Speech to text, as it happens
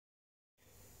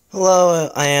Hello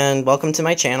and welcome to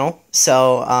my channel.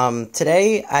 So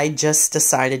today I just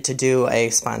decided to do a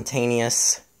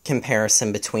spontaneous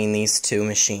comparison between these two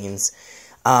machines.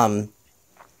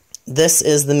 This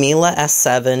is the Miele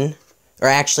S7, or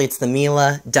actually it's the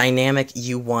Miele Dynamic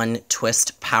U1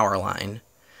 Twist Power Line.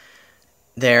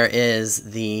 There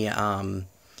is the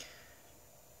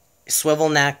swivel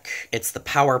neck, it's the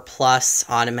Power Plus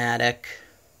automatic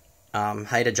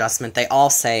height adjustment. They all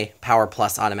say Power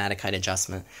Plus automatic height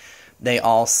adjustment. They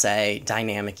all say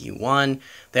Dynamic U1.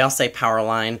 They all say Power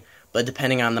Line, but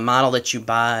depending on the model that you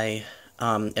buy,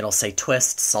 it'll say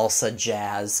Twist, Salsa,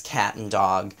 Jazz, Cat, and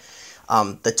Dog.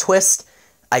 The Twist,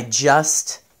 I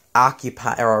just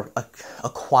acquired,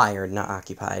 not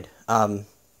occupied,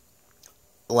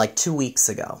 like 2 weeks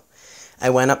ago. I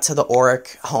went up to the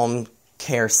Oric Home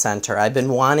Care Center. I've been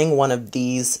wanting one of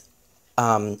these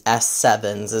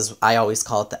S7s, as I always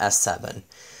call it, the S7,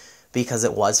 because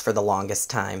it was for the longest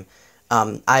time.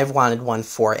 I've wanted one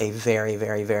for a very,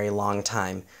 very, very long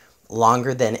time,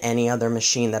 longer than any other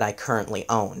machine that I currently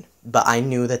own. But I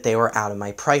knew that they were out of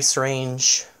my price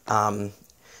range,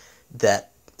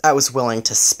 that I was willing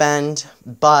to spend,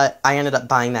 but I ended up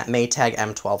buying that Maytag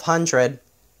M1200,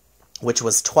 which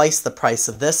was twice the price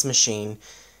of this machine,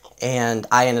 and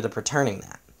I ended up returning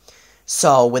that.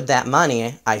 So with that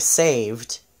money I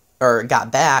saved, or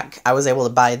got back, I was able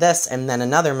to buy this and then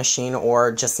another machine,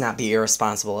 or just not be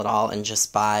irresponsible at all and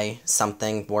just buy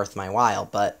something worth my while.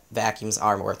 But vacuums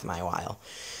are worth my while.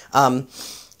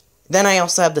 Then I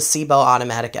also have the Sebo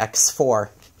Automatic X4.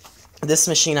 This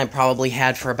machine I probably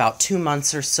had for about 2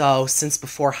 months or so, since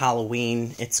before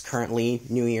Halloween. It's currently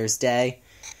New Year's Day.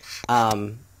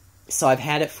 So I've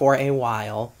had it for a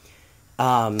while.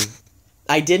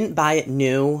 I didn't buy it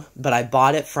new, but I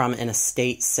bought it from an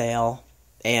estate sale,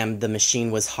 and the machine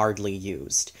was hardly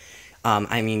used.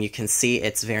 I mean, you can see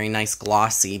it's very nice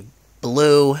glossy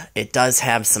blue. It does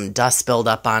have some dust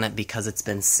buildup on it because it's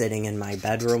been sitting in my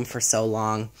bedroom for so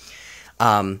long.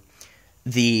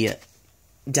 The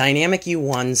Dynamic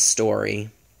U1 story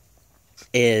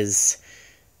is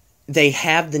they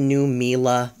have the new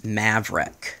Miele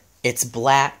Maverick. It's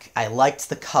black. I liked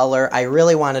the color. I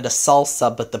really wanted a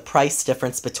Salsa, but the price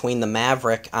difference between the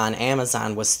Maverick on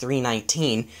Amazon was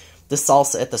 $319. The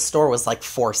Salsa at the store was like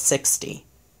 $460.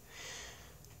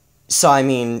 So, I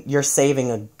mean, you're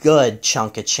saving a good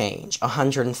chunk of change.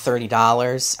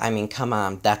 $130. I mean, come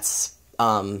on. That's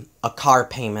a car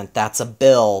payment. That's a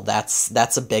bill.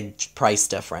 That's a big price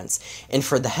difference. And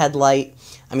for the headlight,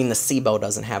 I mean, the Sebo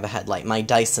doesn't have a headlight. My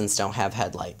Dysons don't have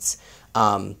headlights.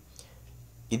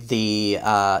 The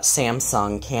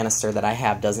Samsung canister that I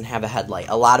have doesn't have a headlight.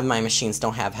 A lot of my machines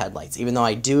don't have headlights. Even though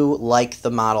I do like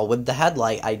the model with the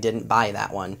headlight, I didn't buy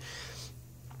that one.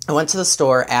 I went to the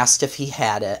store, asked if he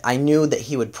had it. I knew that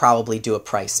he would probably do a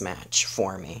price match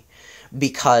for me,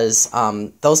 because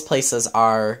those places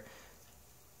are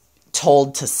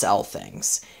told to sell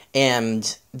things.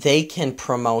 And they can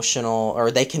promo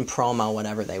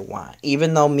whatever they want.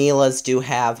 Even though Miele's do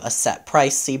have a set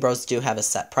price, Sebos do have a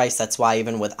set price. That's why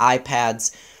even with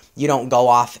iPads, you don't go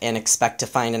off and expect to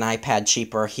find an iPad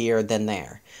cheaper here than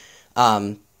there.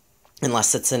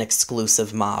 Unless it's an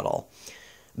exclusive model.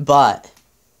 But,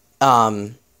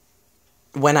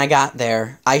 when I got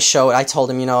there, I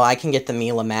told him, you know, I can get the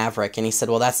Miele Maverick, and he said,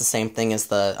 well, that's the same thing as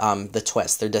the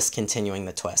Twist. They're discontinuing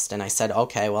the Twist. And I said,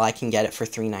 okay, well, I can get it for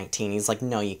 $319. He's like,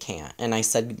 no, you can't. And I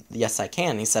said, yes, I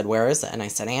can. He said, where is it? And I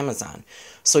said, Amazon.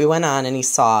 So he went on and he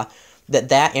saw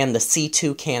that and the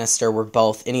C2 canister were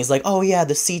both, and he's like, oh yeah,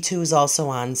 the C2 is also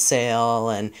on sale.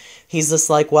 And he's just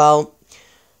like, well,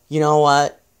 you know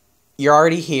what? You're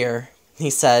already here. He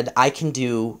said, I can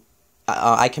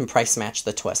price match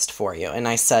the Twist for you. And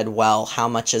I said, well, how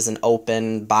much is an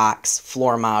open box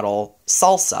floor model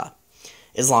Salsa?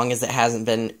 As long as it hasn't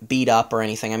been beat up or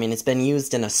anything. I mean, it's been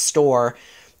used in a store.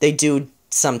 They do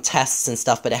some tests and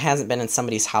stuff, but it hasn't been in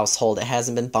somebody's household. It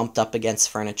hasn't been bumped up against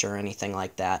furniture or anything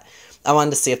like that. I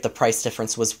wanted to see if the price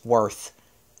difference was worth,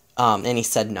 and he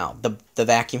said no. The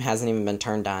vacuum hasn't even been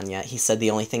turned on yet. He said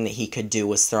the only thing that he could do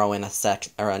was throw in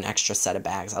an extra set of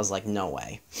bags. I was like, no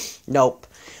way. Nope.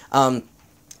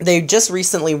 They just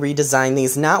recently redesigned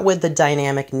these, not with the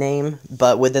dynamic name,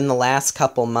 but within the last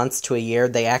couple months to a year,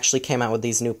 they actually came out with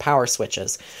these new power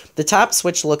switches. The top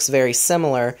switch looks very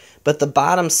similar, but the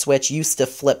bottom switch used to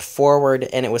flip forward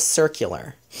and it was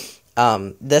circular.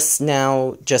 This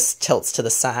now just tilts to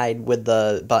the side with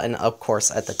the button, of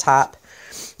course, at the top.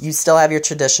 You still have your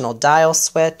traditional dial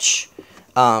switch.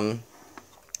 The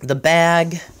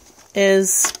bag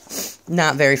is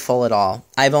not very full at all.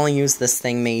 I've only used this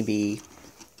thing maybe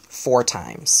 4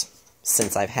 times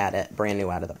since I've had it brand new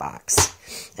out of the box.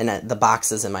 and the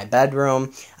box is in my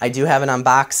bedroom. I do have an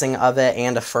unboxing of it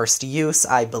and a first use,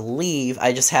 I believe.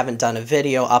 I just haven't done a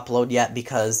video upload yet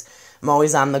because I'm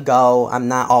always on the go. I'm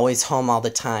not always home all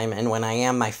the time, and when I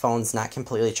am, my phone's not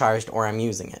completely charged or I'm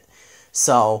using it.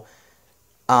 So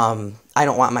I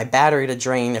don't want my battery to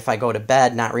drain if I go to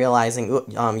bed not realizing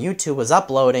YouTube was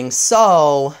uploading,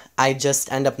 so I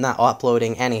just end up not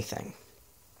uploading anything.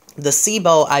 The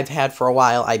Sebo I've had for a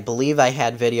while. I believe I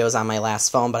had videos on my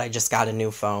last phone, but I just got a new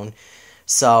phone.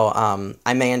 So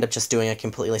I may end up just doing a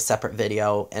completely separate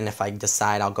video, and if I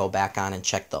decide, I'll go back on and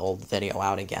check the old video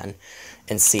out again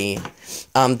and see.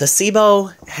 The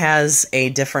Sebo has a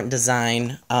different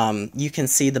design. You can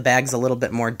see the bag's a little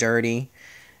bit more dirty,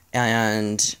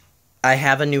 and I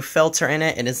have a new filter in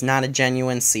it. It is not a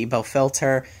genuine Sebo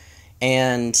filter,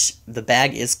 and the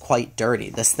bag is quite dirty.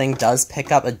 This thing does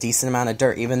pick up a decent amount of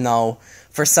dirt, even though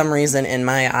for some reason in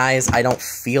my eyes I don't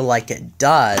feel like it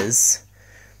does.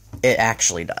 It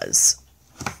actually does.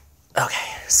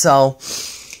 Okay, so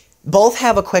both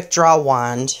have a quick draw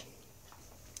wand.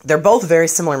 They're both very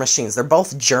similar machines. They're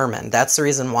both German. That's the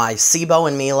reason why Sebo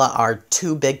and Miele are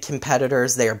two big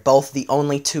competitors. They are both the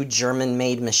only two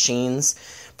German-made machines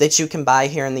that you can buy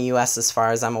here in the U.S. as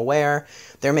far as I'm aware.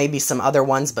 There may be some other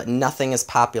ones, but nothing as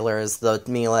popular as the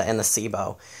Miele and the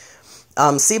Sebo.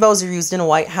 Sebos are used in a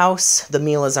White House. The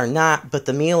Mieles are not, but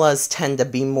the Mieles tend to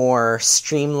be more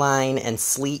streamlined and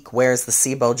sleek, whereas the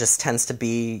Sebo just tends to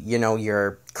be, you know,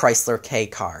 your Chrysler K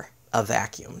car of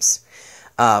vacuums.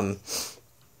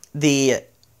 The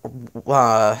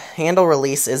handle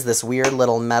release is this weird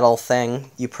little metal thing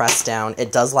you press down.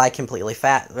 It does lie completely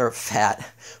flat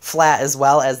as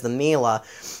well as the Miele,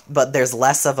 but there's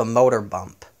less of a motor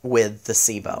bump with the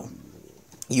Sebo.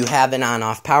 You have an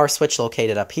on-off power switch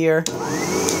located up here,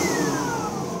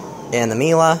 and the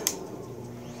Miele.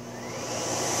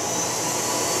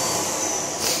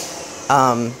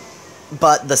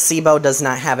 But the Sebo does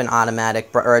not have an automatic,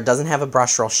 or it doesn't have a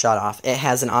brush roll shutoff. It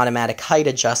has an automatic height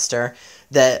adjuster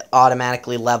that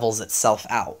automatically levels itself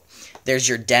out. There's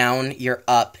your down, your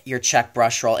up, your check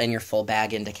brush roll, and your full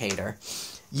bag indicator.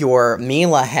 Your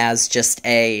Miele has just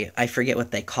a, I forget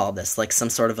what they call this, like some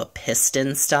sort of a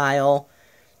piston style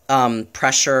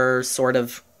pressure sort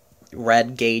of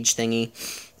red gauge thingy.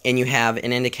 And you have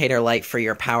an indicator light for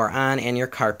your power on and your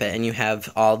carpet, and you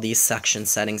have all these section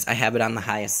settings. I have it on the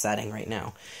highest setting right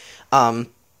now.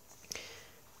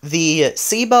 The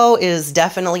Sebo is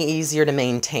definitely easier to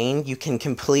maintain. You can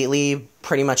completely,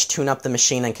 pretty much tune up the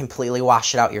machine and completely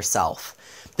wash it out yourself.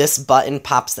 This button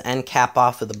pops the end cap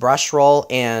off with a brush roll,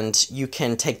 and you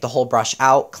can take the whole brush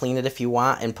out, clean it if you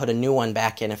want, and put a new one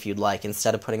back in if you'd like,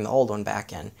 instead of putting the old one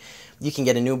back in. You can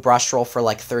get a new brush roll for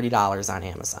like $30 on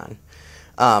Amazon.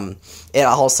 It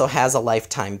also has a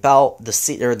lifetime belt.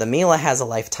 The Miele has a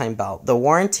lifetime belt. The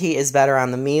warranty is better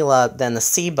on the Miele than the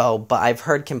Sebo, but I've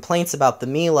heard complaints about the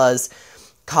Mieles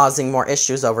causing more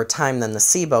issues over time than the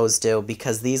Sebos do,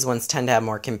 because these ones tend to have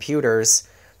more computers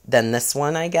than this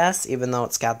one, I guess, even though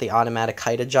it's got the automatic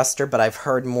height adjuster, but I've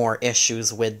heard more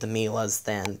issues with the Mieles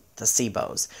than the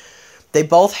Sebos. They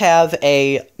both have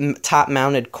a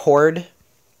top-mounted cord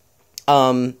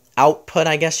output,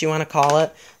 I guess you want to call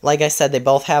it. Like I said, they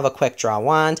both have a quick draw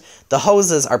wand. The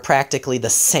hoses are practically the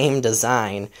same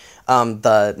design.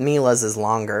 The Miele's is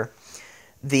longer.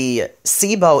 The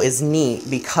Sebo is neat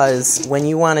because when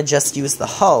you want to just use the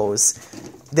hose,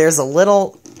 there's a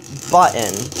little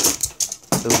button,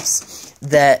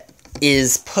 that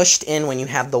is pushed in when you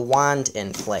have the wand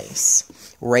in place,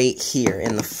 right here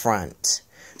in the front.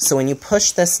 So when you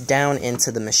push this down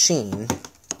into the machine,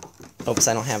 oops,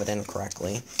 I don't have it in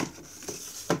correctly.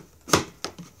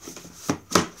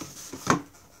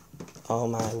 Oh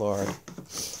my lord.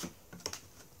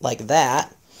 Like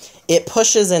that. It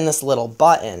pushes in this little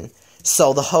button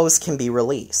so the hose can be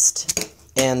released.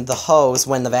 And the hose,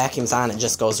 when the vacuum's on, it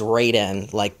just goes right in,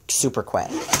 like, super quick.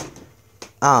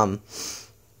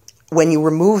 When you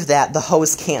remove that, the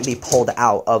hose can't be pulled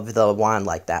out of the wand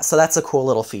like that. So that's a cool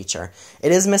little feature.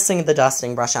 It is missing the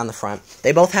dusting brush on the front.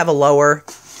 They both have a lower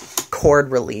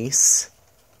cord release,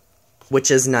 which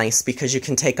is nice because you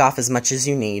can take off as much as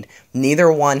you need.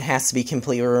 Neither one has to be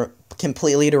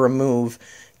completely to remove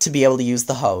to be able to use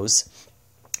the hose.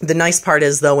 The nice part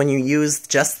is, though, when you use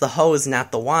just the hose,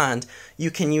 not the wand, you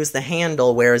can use the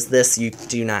handle, whereas this, you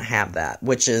do not have that,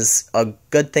 which is a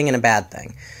good thing and a bad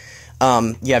thing.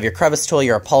 You have your crevice tool,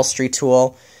 your upholstery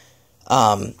tool,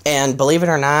 and believe it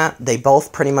or not, they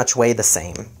both pretty much weigh the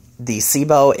same. The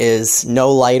Sebo is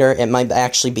no lighter. It might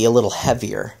actually be a little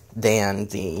heavier than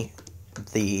the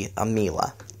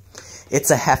Miele. It's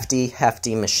a hefty,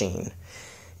 hefty machine,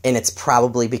 and it's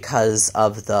probably because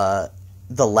of the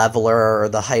the leveler or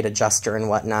the height adjuster and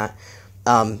whatnot.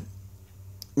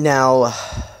 Now,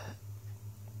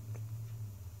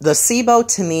 the Sebo,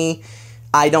 to me,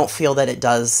 I don't feel that it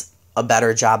does a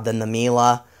better job than the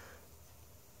Miele,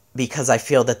 because I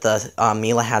feel that the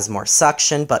Miele has more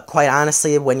suction, but quite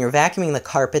honestly, when you're vacuuming the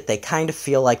carpet, they kind of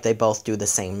feel like they both do the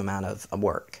same amount of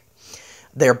work.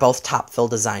 They're both top-fill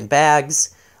design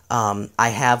bags. I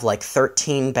have like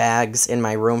 13 bags in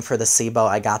my room for the Sebo.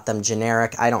 I got them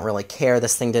generic. I don't really care.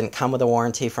 This thing didn't come with a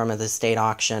warranty from the state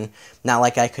auction. Not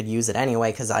like I could use it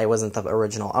anyway because I wasn't the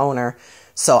original owner.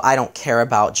 So I don't care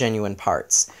about genuine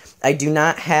parts. I do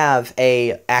not have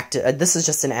a active... this is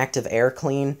just an active air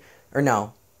clean. Or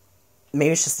no.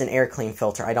 Maybe it's just an air clean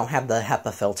filter. I don't have the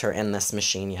HEPA filter in this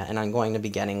machine yet, and I'm going to be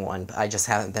getting one, but I just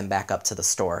haven't been back up to the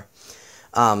store.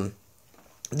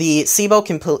 The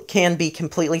Sebo can be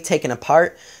completely taken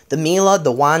apart. The Miele,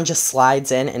 the wand just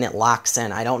slides in and it locks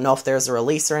in. I don't know if there's a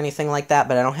release or anything like that,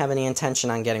 but I don't have any intention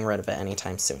on getting rid of it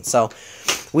anytime soon. So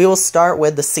we will start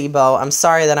with the Sebo. I'm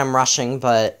sorry that I'm rushing,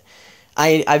 but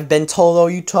I've been told, oh,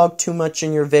 you talk too much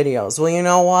in your videos. Well, you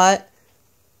know what?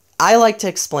 I like to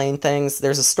explain things.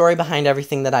 There's a story behind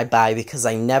everything that I buy because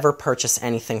I never purchase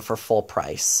anything for full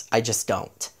price. I just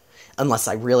don't. Unless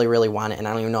I really, really want it, and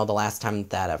I don't even know the last time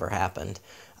that ever happened.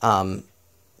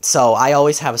 So I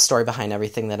always have a story behind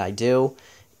everything that I do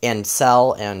and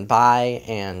sell and buy,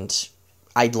 and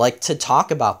I'd like to talk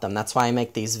about them. That's why I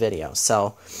make these videos.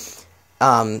 So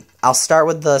I'll start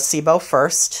with the Sebo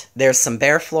first. There's some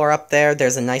bare floor up there.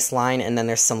 There's a nice line, and then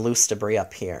there's some loose debris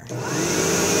up here.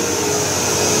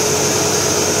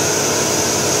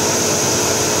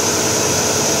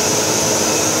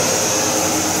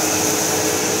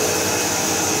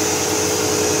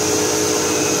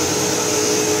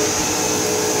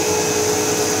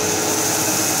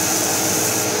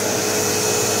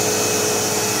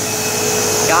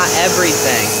 Got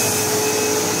everything.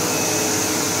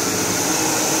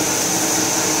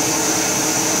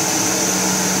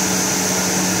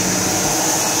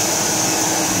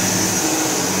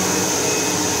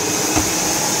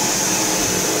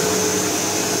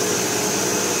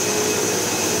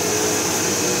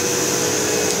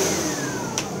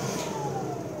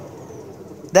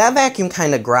 That vacuum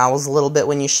kind of growls a little bit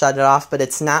when you shut it off, but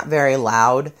it's not very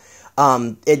loud.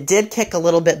 It did kick a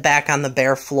little bit back on the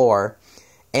bare floor,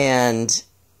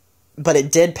 but it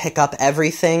did pick up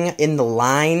everything in the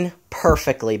line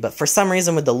perfectly. But for some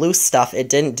reason with the loose stuff, it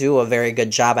didn't do a very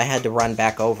good job. I had to run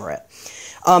back over it.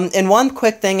 And one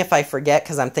quick thing, if I forget,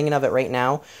 because I'm thinking of it right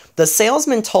now, the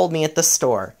salesman told me at the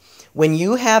store, when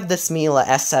you have this Miele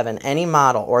S7, any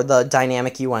model, or the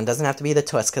Dynamic U1, doesn't have to be the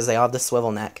twist because they all have the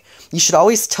swivel neck, you should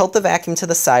always tilt the vacuum to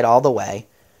the side all the way,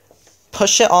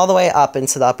 push it all the way up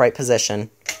into the upright position,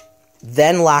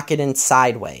 then lock it in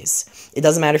sideways. It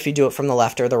doesn't matter if you do it from the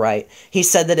left or the right. He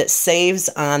said that it saves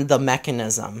on the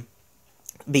mechanism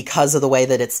because of the way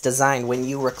that it's designed. When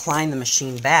you recline the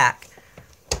machine back,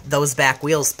 those back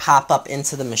wheels pop up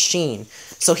into the machine.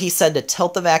 So he said to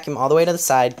tilt the vacuum all the way to the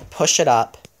side, push it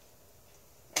up,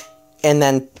 and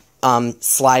then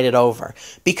slide it over.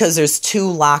 Because there's two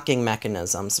locking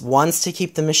mechanisms. One's to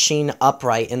keep the machine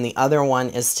upright, and the other one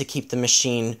is to keep the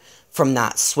machine from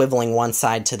not swiveling one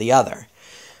side to the other.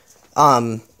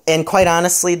 And quite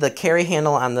honestly, the carry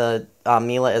handle on the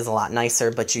Miele is a lot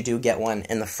nicer, but you do get one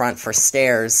in the front for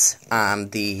stairs on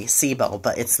the Sebo,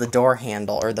 but it's the door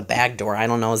handle, or the bag door. I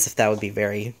don't know as if that would be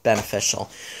very beneficial.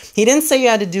 He didn't say you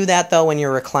had to do that, though, when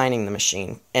you're reclining the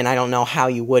machine, and I don't know how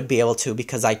you would be able to,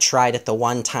 because I tried it the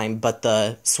one time, but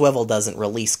the swivel doesn't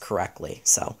release correctly,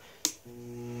 so...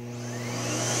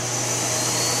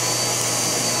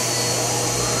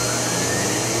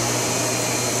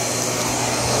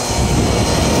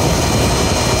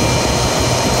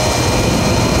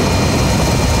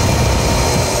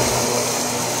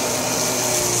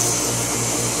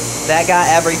 That got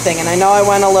everything, and I know I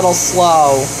went a little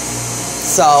slow,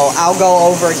 so I'll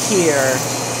go over here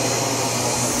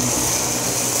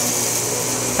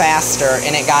faster,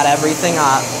 and it got everything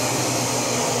up.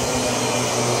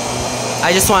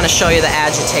 I just want to show you the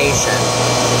agitation.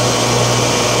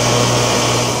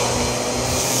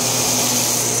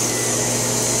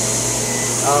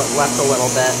 Oh, it left a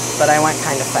little bit, but I went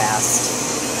kind of fast.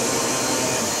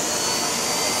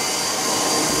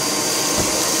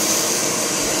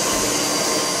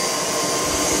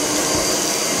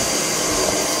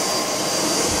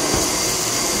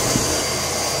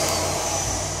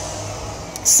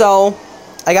 So,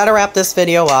 I gotta wrap this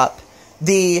video up.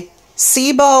 The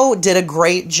Sebo did a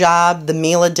great job. The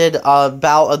Miele did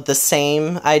about the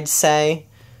same, I'd say.